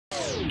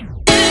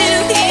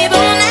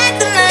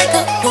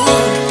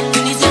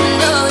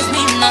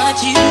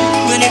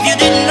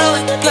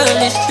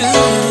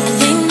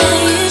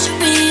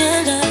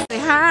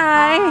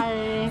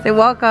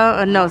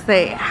welcome. No,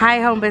 say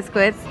hi, Home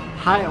Biscuits.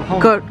 Hi, Home.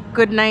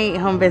 Good night,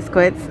 Home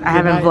Biscuits. I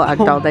haven't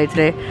vlogged all day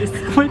today. It's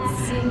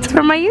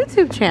for my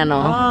YouTube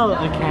channel. Oh,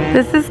 okay.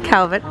 This is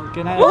Calvin.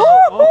 Good night.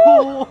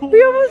 Oh,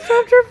 we almost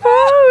dropped her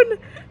phone.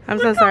 I'm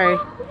so sorry.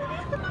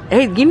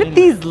 Hey, you know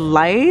these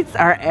lights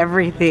are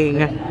everything.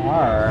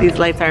 These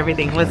lights are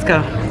everything. Let's go.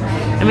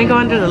 Let me go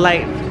under the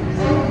light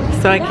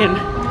so I can.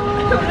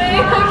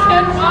 I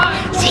can't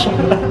watch.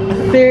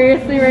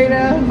 Seriously, right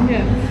now?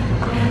 Yeah.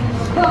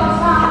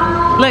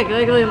 Look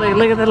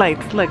at the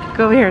lights. Look,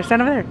 go over here.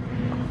 Stand over there.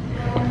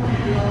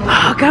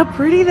 Oh, look how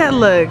pretty that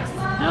looks.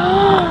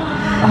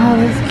 Oh,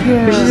 that's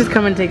cute. We should just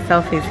come and take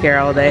selfies here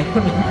all day.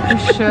 We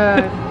should.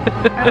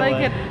 I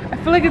like it. I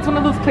feel like it's one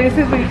of those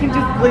places where you can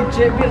just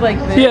legit be like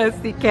this. Yes,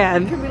 you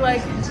can. You can be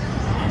like.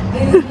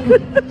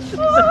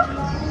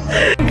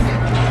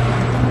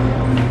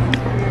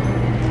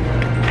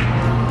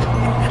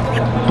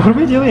 What are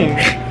we doing?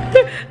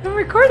 I'm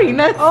recording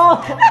this.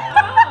 Oh.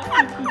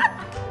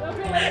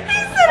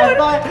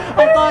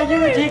 I thought you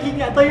were taking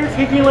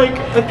like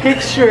a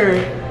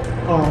picture.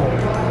 Oh.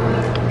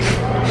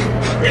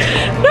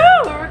 No,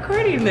 we're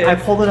recording this. I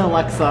pulled an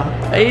Alexa.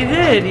 Oh,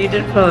 you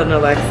did pull an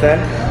Alexa.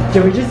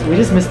 Did we just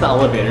missed the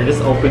elevator?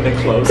 Just opened and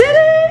closed. Did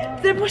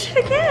it? Then push it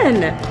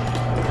again.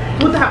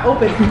 Put that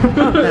open.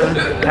 Oh,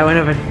 that went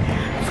open.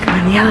 Let's go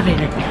in the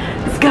elevator.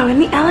 Let's go in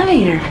the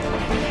elevator.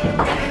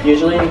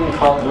 Usually you can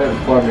call me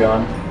before we're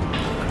on.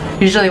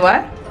 Usually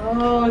what?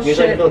 Oh Usually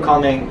shit. people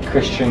call me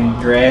Christian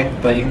Grey,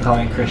 but you can call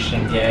me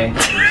Christian Gay.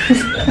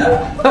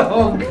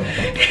 Oh,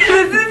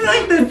 this is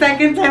like the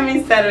second time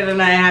he said it and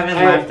I haven't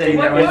laughed at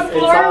either one. What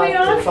floor are we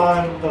on? It's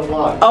on the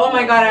vlog. Oh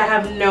my god, I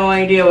have no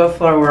idea what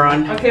floor we're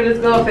on. Okay, let's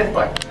go 5th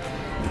floor.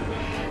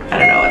 I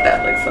don't know what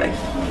that looks like.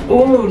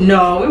 Oh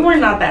no, we were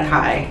not that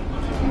high.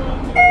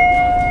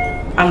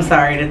 I'm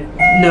sorry to,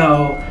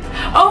 no.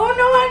 Oh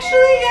no,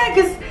 actually, yeah,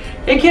 because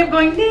it kept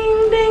going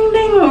ding, ding,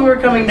 ding when we were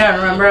coming down.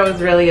 Remember, I was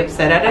really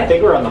upset at it. I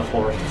think we're on the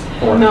 4th.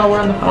 No,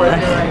 we're on the 4th, Oh, you're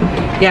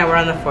right. Yeah, we're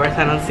on the 4th.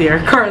 I don't see our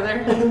car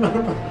there.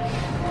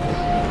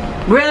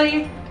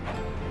 Really?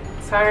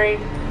 Sorry.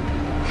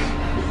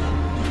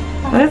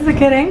 That's a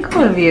good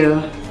angle of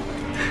you.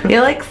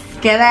 You look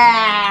skinny.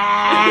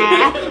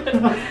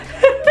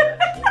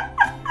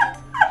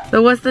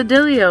 So what's the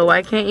dealio?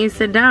 Why can't you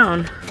sit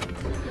down?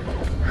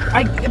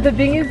 The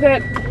thing is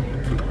that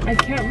I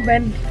can't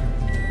bend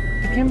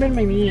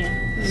my knee.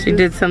 She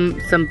did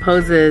some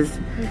poses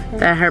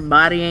that her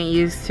body ain't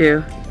used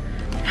to.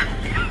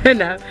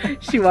 No,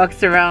 she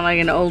walks around like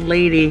an old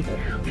lady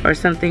or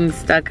something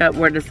stuck up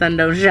where the sun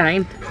don't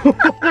shine. Oh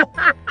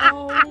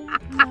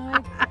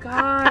my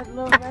god,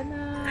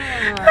 Lorena.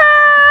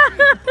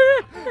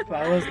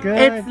 That was good.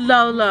 It's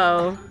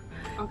Lolo.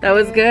 Okay. That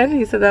was good?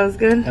 You said that was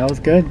good? That was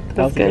good.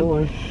 That was a good. good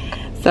one.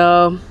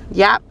 So,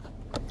 yep.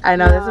 I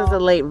know this was a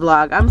late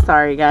vlog. I'm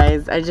sorry,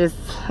 guys. I just,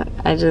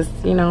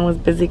 you know, was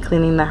busy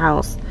cleaning the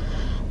house.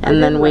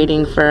 And then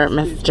waiting for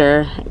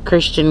Mr.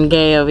 Christian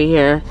Gay over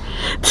here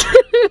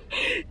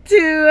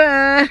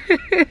to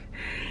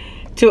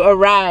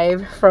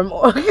arrive from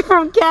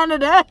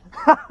Canada.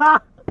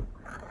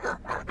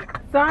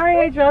 Sorry,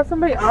 I dropped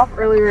somebody off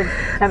earlier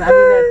at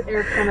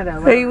Air Canada.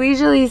 We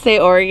usually say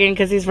Oregon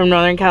because he's from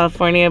Northern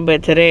California,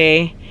 but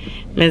today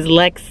Ms.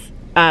 Lex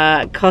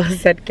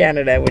said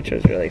Canada, which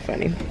was really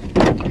funny.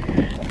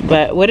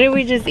 But what did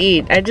we just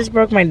eat? I just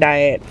broke my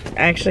diet.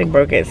 I actually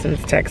broke it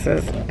since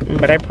Texas,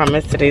 but I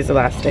promise today's the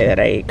last day that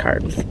I eat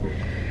carbs.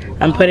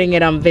 I'm putting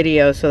it on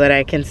video so that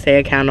I can stay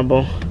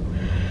accountable.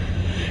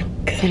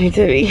 Because I need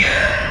to be,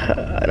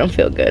 I don't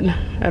feel good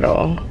at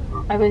all.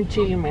 I've been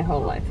cheating my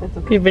whole life. That's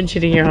okay. You've been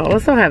cheating your whole, well,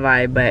 so have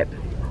I, but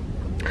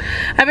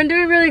I've been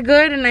doing really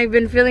good and I've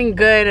been feeling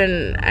good,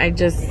 and I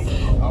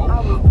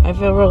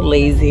feel real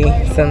lazy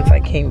since I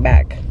came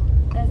back.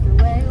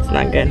 It's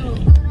not good.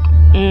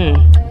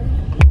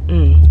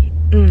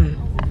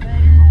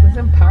 It's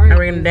empowering. Are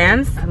we gonna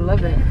dance? I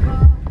love it.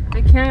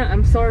 I can't.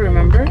 I'm sorry,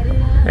 remember?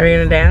 Are we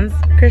gonna dance,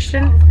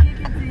 Christian?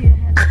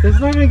 This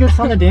is not even a good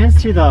song to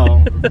dance to,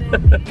 though.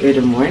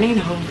 Good morning,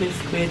 Home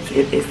Biscuits.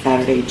 It is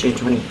Saturday, June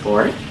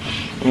 24th,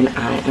 and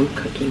I am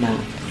cooking up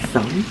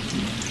some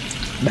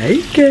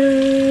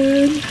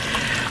bacon.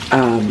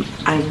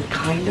 I'm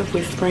kind of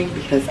whispering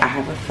because I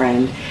have a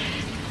friend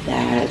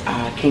that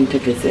came to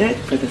visit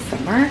for the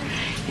summer,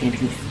 and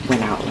he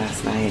went out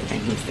last night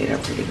and he stayed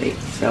up pretty late,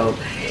 so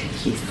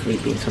he's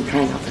sleeping. So I'm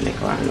trying not to make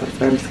a lot of noise,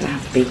 but I'm just gonna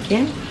have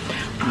bacon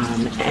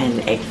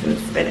and eggs and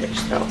spinach.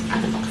 So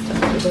I'm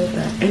excited about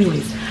that.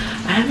 Anyways,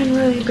 I haven't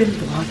really been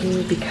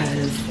vlogging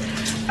because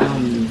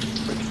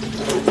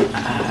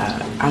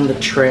on the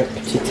trip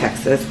to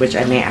Texas, which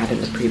I may add in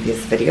the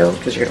previous video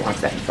because you're gonna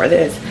watch that before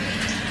this,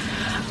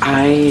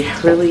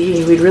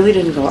 we really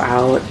didn't go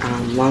out.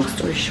 Long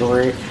story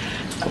short,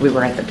 we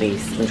were at the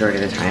base majority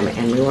of the time,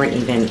 and we were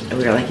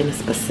like in a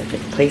specific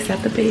place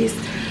at the base,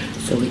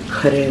 so we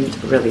couldn't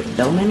really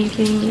film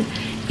anything,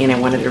 and I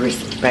wanted to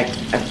respect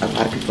a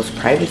lot of people's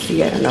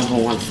privacy. I don't know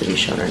who wants to be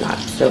shown or not,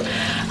 so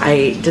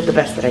I did the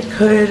best that I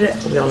could.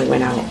 We only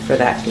went out for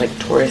that like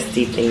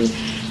touristy thing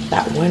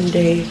that one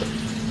day,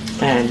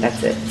 And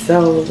that's it.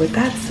 So with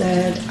that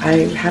said,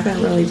 I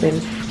haven't really been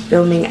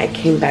filming. I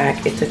came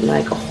back. It took me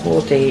like a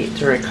whole day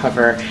to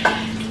recover.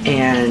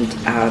 And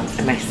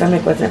my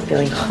stomach wasn't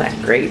feeling all that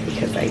great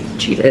because I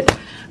cheated.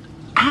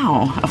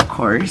 Ow, of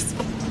course.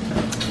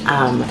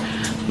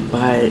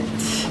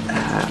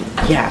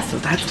 Yeah, so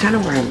that's kind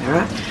of where I'm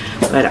at.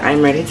 But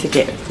I'm ready to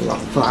get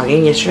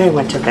vlogging. Yesterday I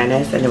went to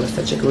Venice and it was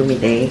such a gloomy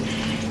day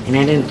and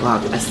I didn't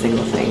vlog a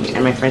single thing.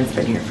 And my friend's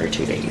been here for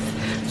 2 days.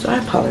 So I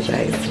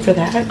apologize for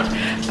that.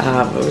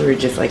 We were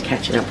just like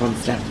catching up on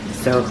stuff.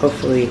 So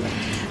hopefully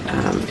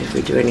if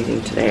we do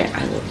anything today,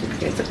 I will keep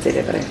you guys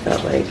updated. But I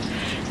felt like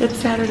it's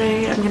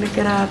Saturday, I'm gonna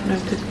get up and I'm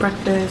gonna cook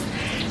breakfast.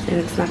 And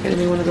it's not gonna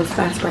be one of those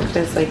fast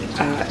breakfasts like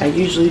I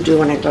usually do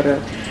when I go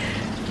to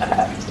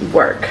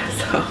work.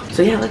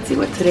 So yeah, let's see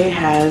what today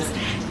has,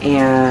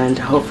 and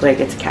hopefully I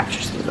get to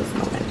capture some of those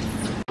moments.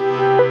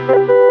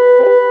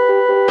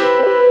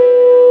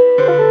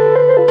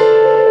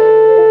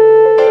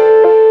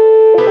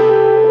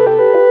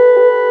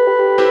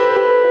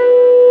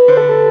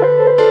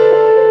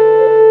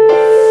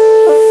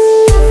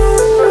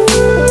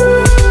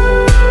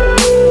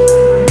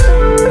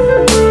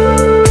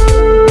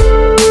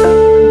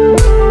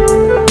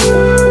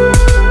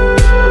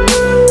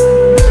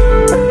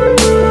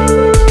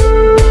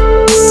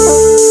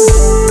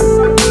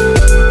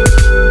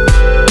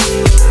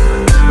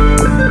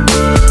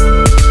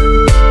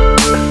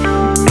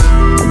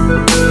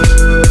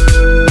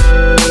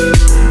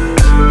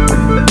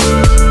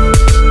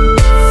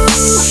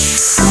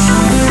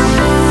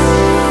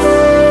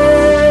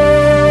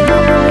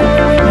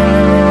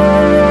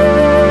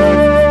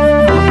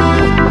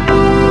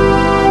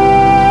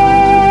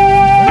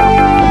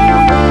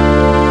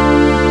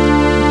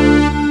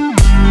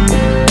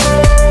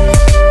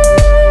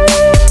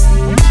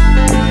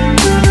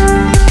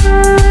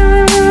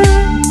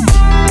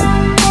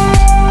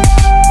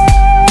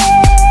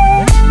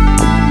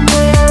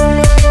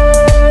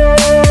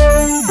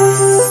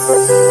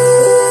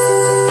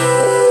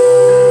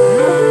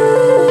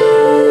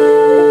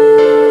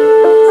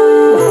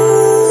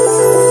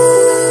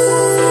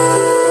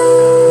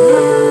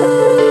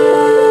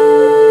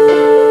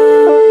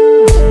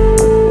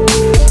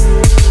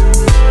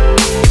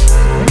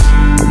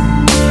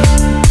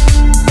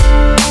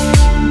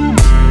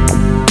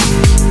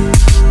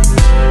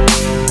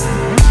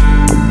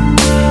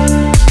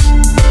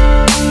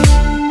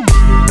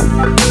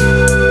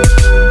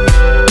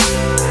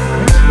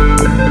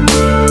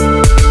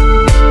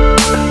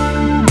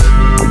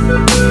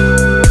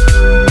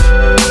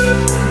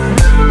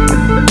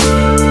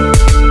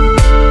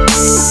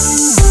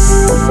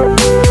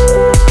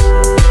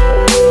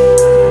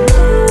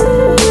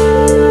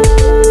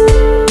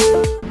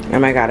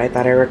 I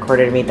thought I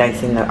recorded me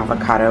dicing the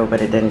avocado,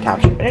 but it didn't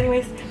capture. But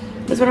anyways,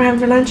 this is what I'm having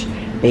for lunch.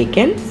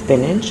 Bacon,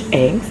 spinach,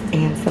 eggs,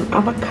 and some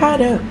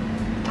avocado.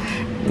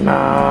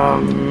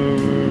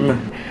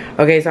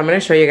 Okay, so I'm going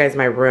to show you guys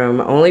my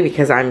room, only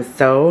because I'm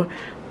so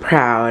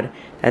proud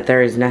that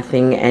there is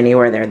nothing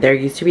anywhere there. There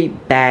used to be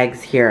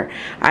bags here.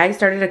 I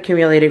started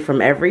accumulating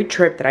from every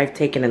trip that I've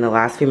taken in the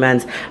last few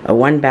months,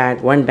 one bag,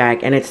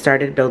 and it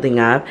started building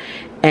up.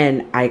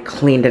 And I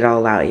cleaned it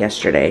all out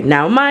yesterday.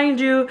 Now, mind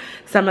you,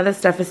 some of the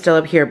stuff is still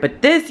up here,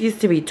 but this used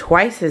to be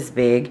twice as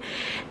big.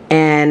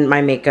 And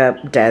my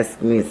makeup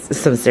desk needs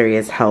some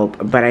serious help,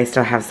 but I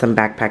still have some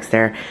backpacks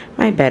there.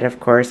 My bed, of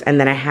course. And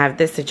then I have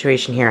this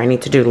situation here. I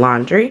need to do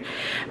laundry,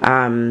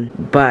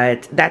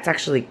 but that's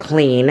actually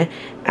clean.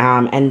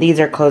 And these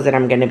are clothes that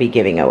I'm gonna be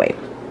giving away.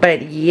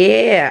 But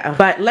yeah,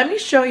 but let me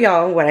show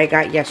y'all what I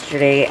got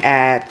yesterday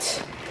at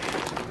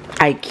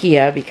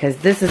IKEA, because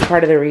this is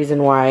part of the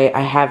reason why I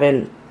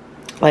haven't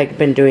like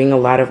been doing a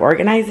lot of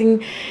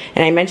organizing.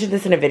 And I mentioned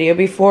this in a video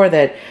before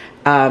that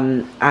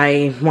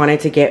I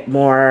wanted to get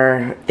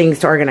more things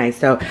to organize.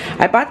 So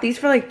I bought these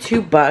for like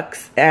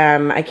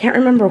 $2. I can't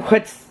remember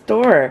what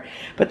store,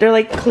 but they're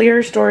like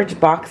clear storage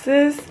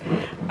boxes.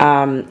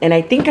 And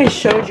I think I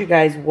showed you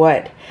guys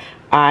what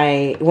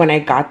when I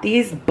got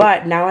these,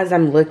 but now as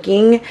I'm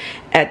looking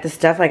at the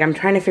stuff, like I'm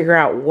trying to figure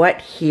out what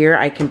here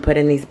I can put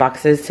in these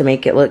boxes to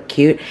make it look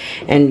cute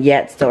and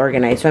yet still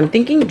organized. So I'm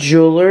thinking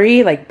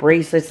jewelry, like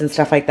bracelets and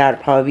stuff like that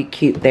would probably be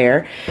cute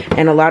there.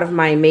 And a lot of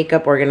my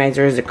makeup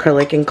organizer is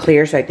acrylic and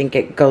clear, so I think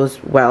it goes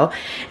well.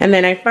 And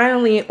then I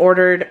finally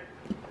ordered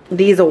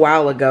these a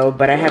while ago,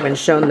 but I haven't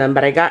shown them,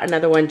 but I got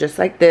another one just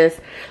like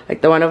this, like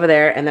the one over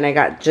there, and then I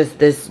got just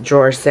this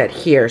drawer set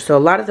here. So a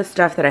lot of the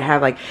stuff that I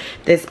have, like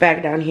this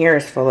bag down here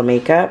is full of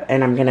makeup,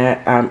 and I'm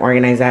gonna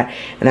organize that,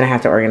 and then I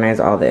have to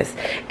organize all this.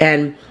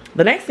 And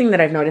the next thing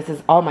that I've noticed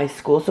is all my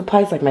school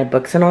supplies, like my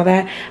books and all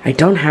that. I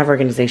don't have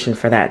organization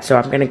for that, so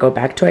I'm gonna go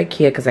back to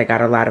IKEA because I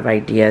got a lot of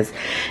ideas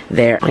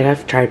there. I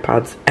have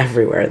tripods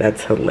everywhere.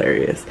 That's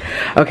hilarious.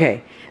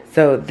 Okay,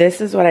 so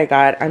this is what I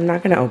got. I'm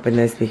not gonna open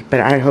this, but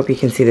I hope you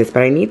can see this,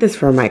 but I need this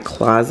for my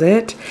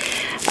closet,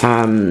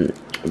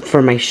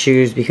 for my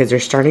shoes, because they're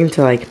starting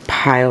to like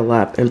pile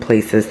up in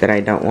places that I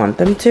don't want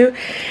them to,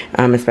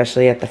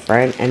 especially at the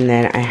front. And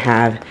then I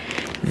have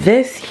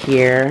This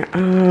here,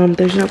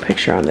 there's no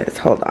picture on this.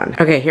 Hold on.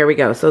 Okay, here we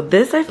go. So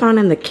this I found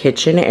in the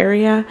kitchen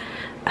area.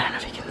 I don't know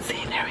if you can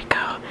see. There we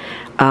go.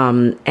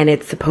 And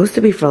it's supposed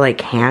to be for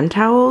like hand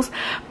towels,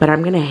 but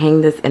I'm gonna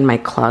hang this in my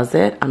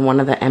closet on one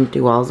of the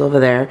empty walls over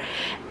there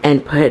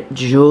and put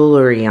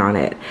jewelry on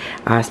it,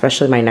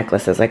 especially my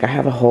necklaces. Like I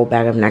have a whole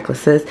bag of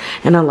necklaces,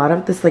 and a lot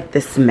of this, like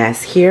this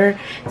mess here,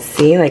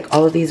 see, like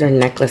all of these are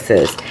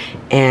necklaces,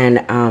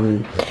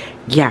 and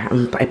yeah,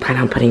 I plan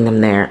on putting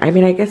them there. I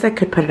mean, I guess I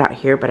could put it out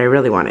here, but I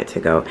really want it to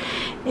go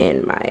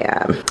in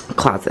my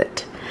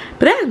closet.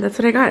 But yeah, that's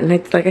what I got. And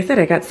it's like I said,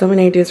 I got so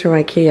many ideas from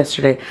IKEA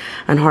yesterday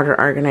on how to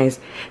organize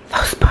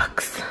those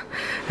books.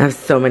 I have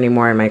so many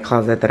more in my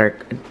closet that are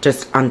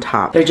just on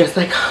top. They're just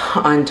like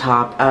on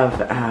top of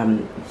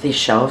the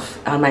shelf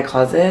on my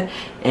closet,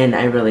 and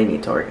I really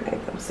need to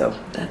organize them. So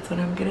that's what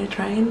I'm gonna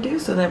try and do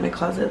so that my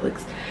closet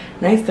looks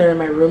nicer and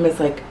my room is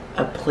like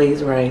a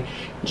place where I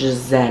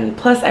just zen.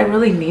 Plus, I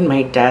really need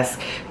my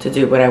desk to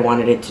do what I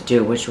wanted it to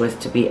do, which was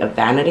to be a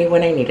vanity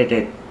when I needed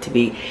it to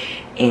be,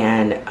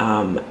 and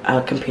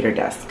a computer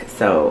desk.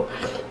 So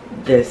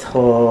this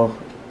whole,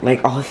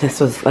 like all of this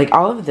was, like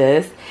all of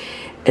this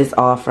is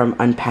all from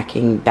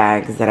unpacking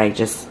bags that I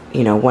just,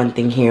 you know, one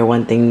thing here,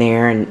 one thing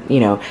there, and you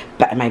know,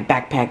 my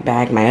backpack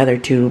bag, my other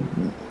two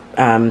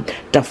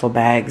duffel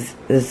bags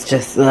is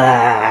just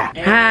Hi.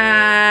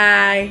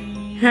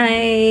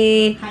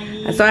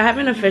 So I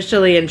haven't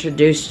officially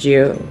introduced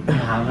you. I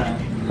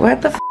haven't.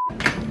 What the f?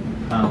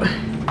 Oh.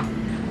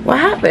 What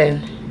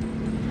happened?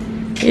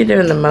 You're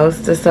doing the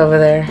mostest over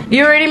there.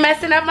 You already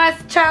messing up my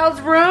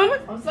child's room?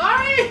 I'm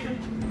sorry.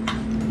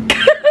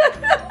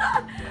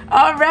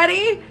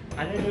 Already?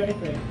 I didn't do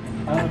anything.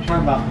 I don't know what you're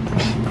talking about.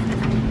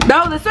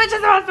 No, the switch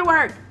is supposed to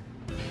work.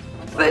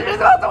 The switch is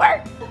supposed to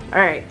work.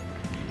 Alright.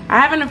 I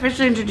haven't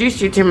officially introduced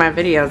you to my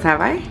videos,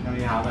 have I? No,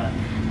 you haven't.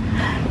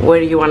 What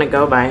do you want to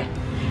go by?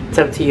 It's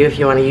up to you if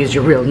you want to use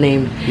your real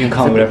name. You can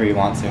call me whatever you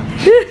want to.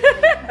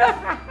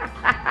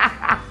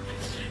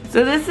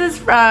 So this is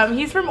from,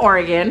 he's from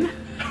Oregon.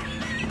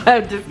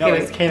 I'm just No,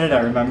 kidding. it's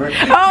Canada, remember? Oh,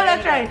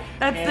 that's right.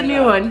 That's Canada. the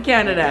new one,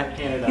 Canada.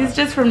 Canada. He's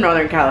just from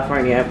Northern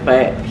California,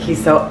 but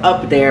he's so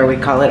up there, we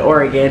call it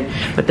Oregon,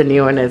 but the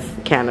new one is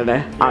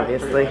Canada,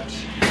 obviously.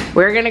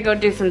 We're gonna go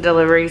do some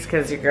deliveries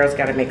because your girl's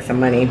gotta make some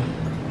money.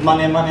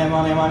 Money, money,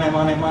 money, money,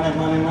 money, money,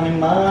 money, money,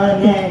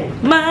 money.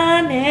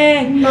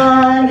 Money!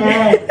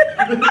 Money!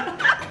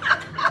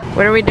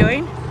 What are we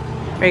doing?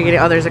 Are you gonna,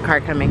 oh, there's a car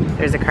coming.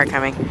 There's a car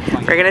coming.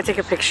 We're gonna take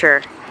a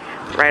picture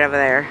right over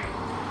there.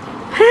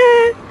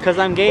 Because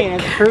I'm gay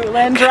and it's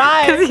Fruitland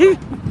Drive.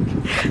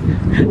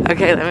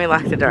 Okay, let me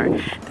lock the door.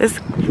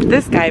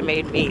 This guy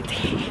made me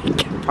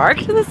park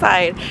to the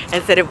side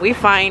and said if we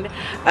find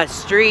a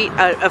street,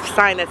 a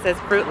sign that says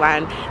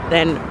Fruitland,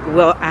 then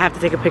I have to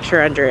take a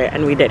picture under it,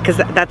 and we did, because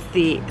that's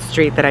the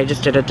street that I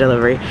just did a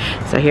delivery.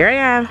 So here I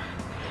am,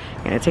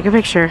 I'm gonna take a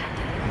picture.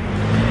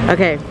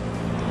 Okay.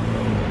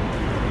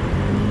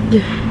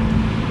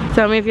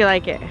 Tell me if you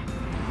like it.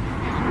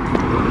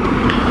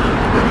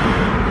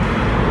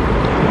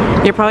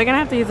 You're probably gonna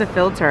have to use a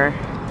filter.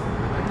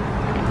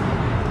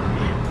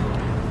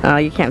 Oh,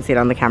 you can't see it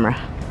on the camera.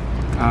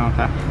 Oh,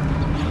 okay.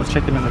 Let's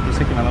check another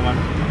one.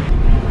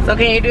 So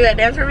can you do that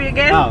dance for me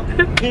again? Oh.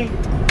 E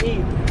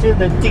to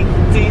the D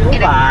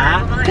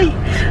wah. E to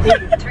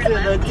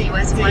the D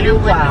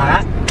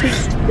wah.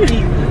 E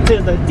to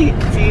the D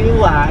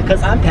wah.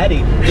 Cause I'm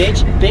petty,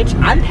 bitch. Bitch,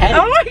 I'm petty.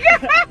 Oh my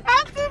god, I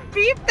have to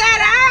beep that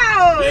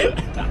out.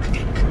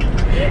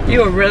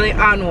 You were really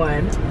on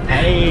one.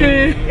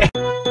 Hey.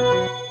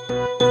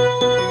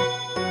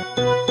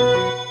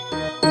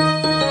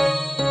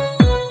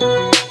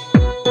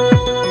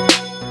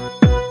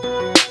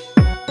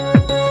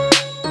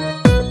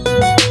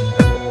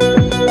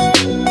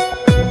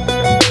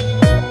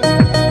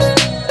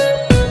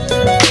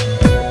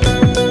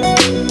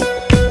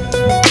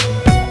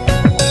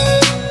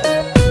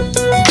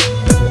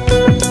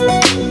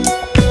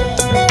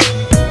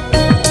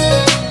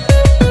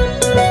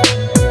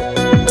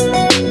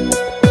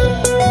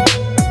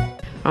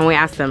 When we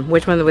asked them,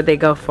 which one would they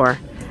go for? I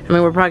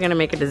mean, we're probably gonna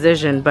make a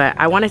decision, but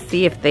I wanna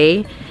see if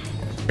they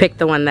pick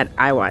the one that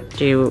I want.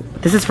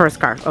 This is for a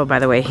scarf. Oh, by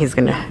the way, he's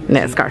gonna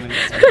knit a scarf.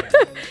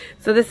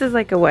 So this is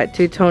like a what,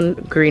 two-tone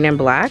green and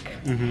black?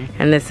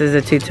 And this is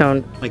a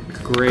two-tone like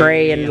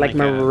gray and like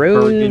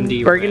maroon,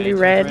 burgundy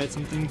red.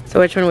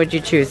 So which one would you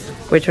choose?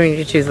 Which one would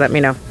you choose? Let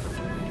me know.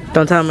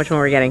 Don't tell them which one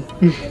we're getting.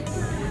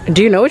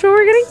 Do you know which one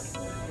we're getting?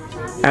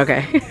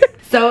 Okay.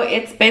 So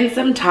it's been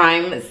some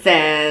time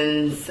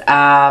since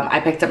I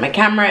picked up my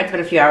camera. It's been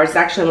a few hours. It's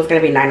actually almost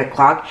gonna be 9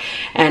 o'clock.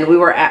 And we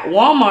were at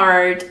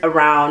Walmart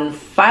around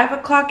 5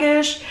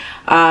 o'clock-ish.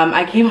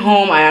 I came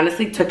home, I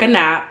honestly took a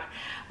nap.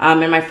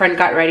 and my friend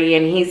got ready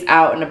and he's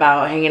out and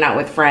about hanging out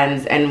with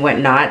friends and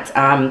whatnot.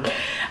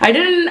 I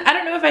don't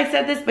know if I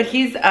said this, but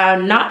he's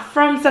not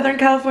from Southern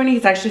California.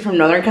 He's actually from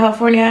Northern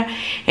California,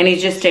 and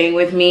he's just staying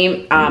with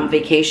me,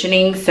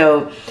 vacationing.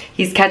 So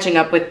he's catching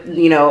up with,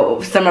 you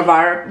know, some of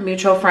our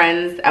mutual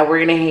friends. We're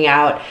gonna hang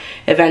out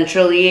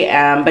eventually,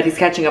 but he's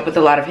catching up with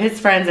a lot of his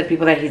friends and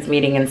people that he's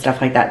meeting and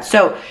stuff like that.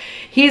 So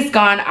he's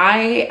gone.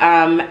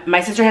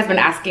 My sister has been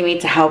asking me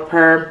to help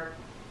her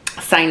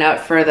sign up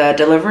for the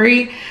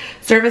delivery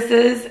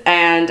services,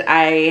 and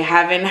I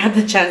haven't had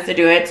the chance to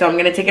do it, so I'm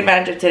gonna take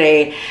advantage of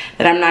today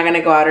that I'm not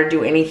gonna go out or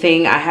do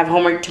anything. I have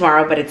homework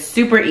tomorrow, but it's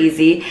super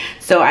easy,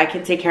 so I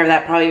can take care of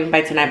that probably even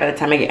by tonight by the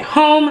time I get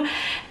home.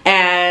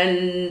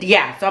 And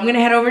yeah, so I'm gonna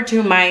head over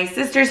to my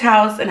sister's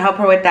house and help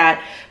her with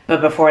that, but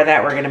before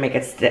that we're gonna make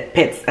a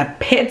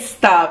pit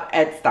stop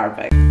at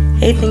Starbucks.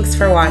 Hey, thanks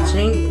for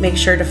watching. Make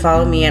sure to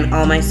follow me on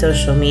all my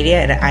social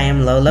media at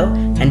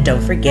EyeAmLolo, and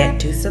don't forget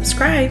to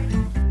subscribe.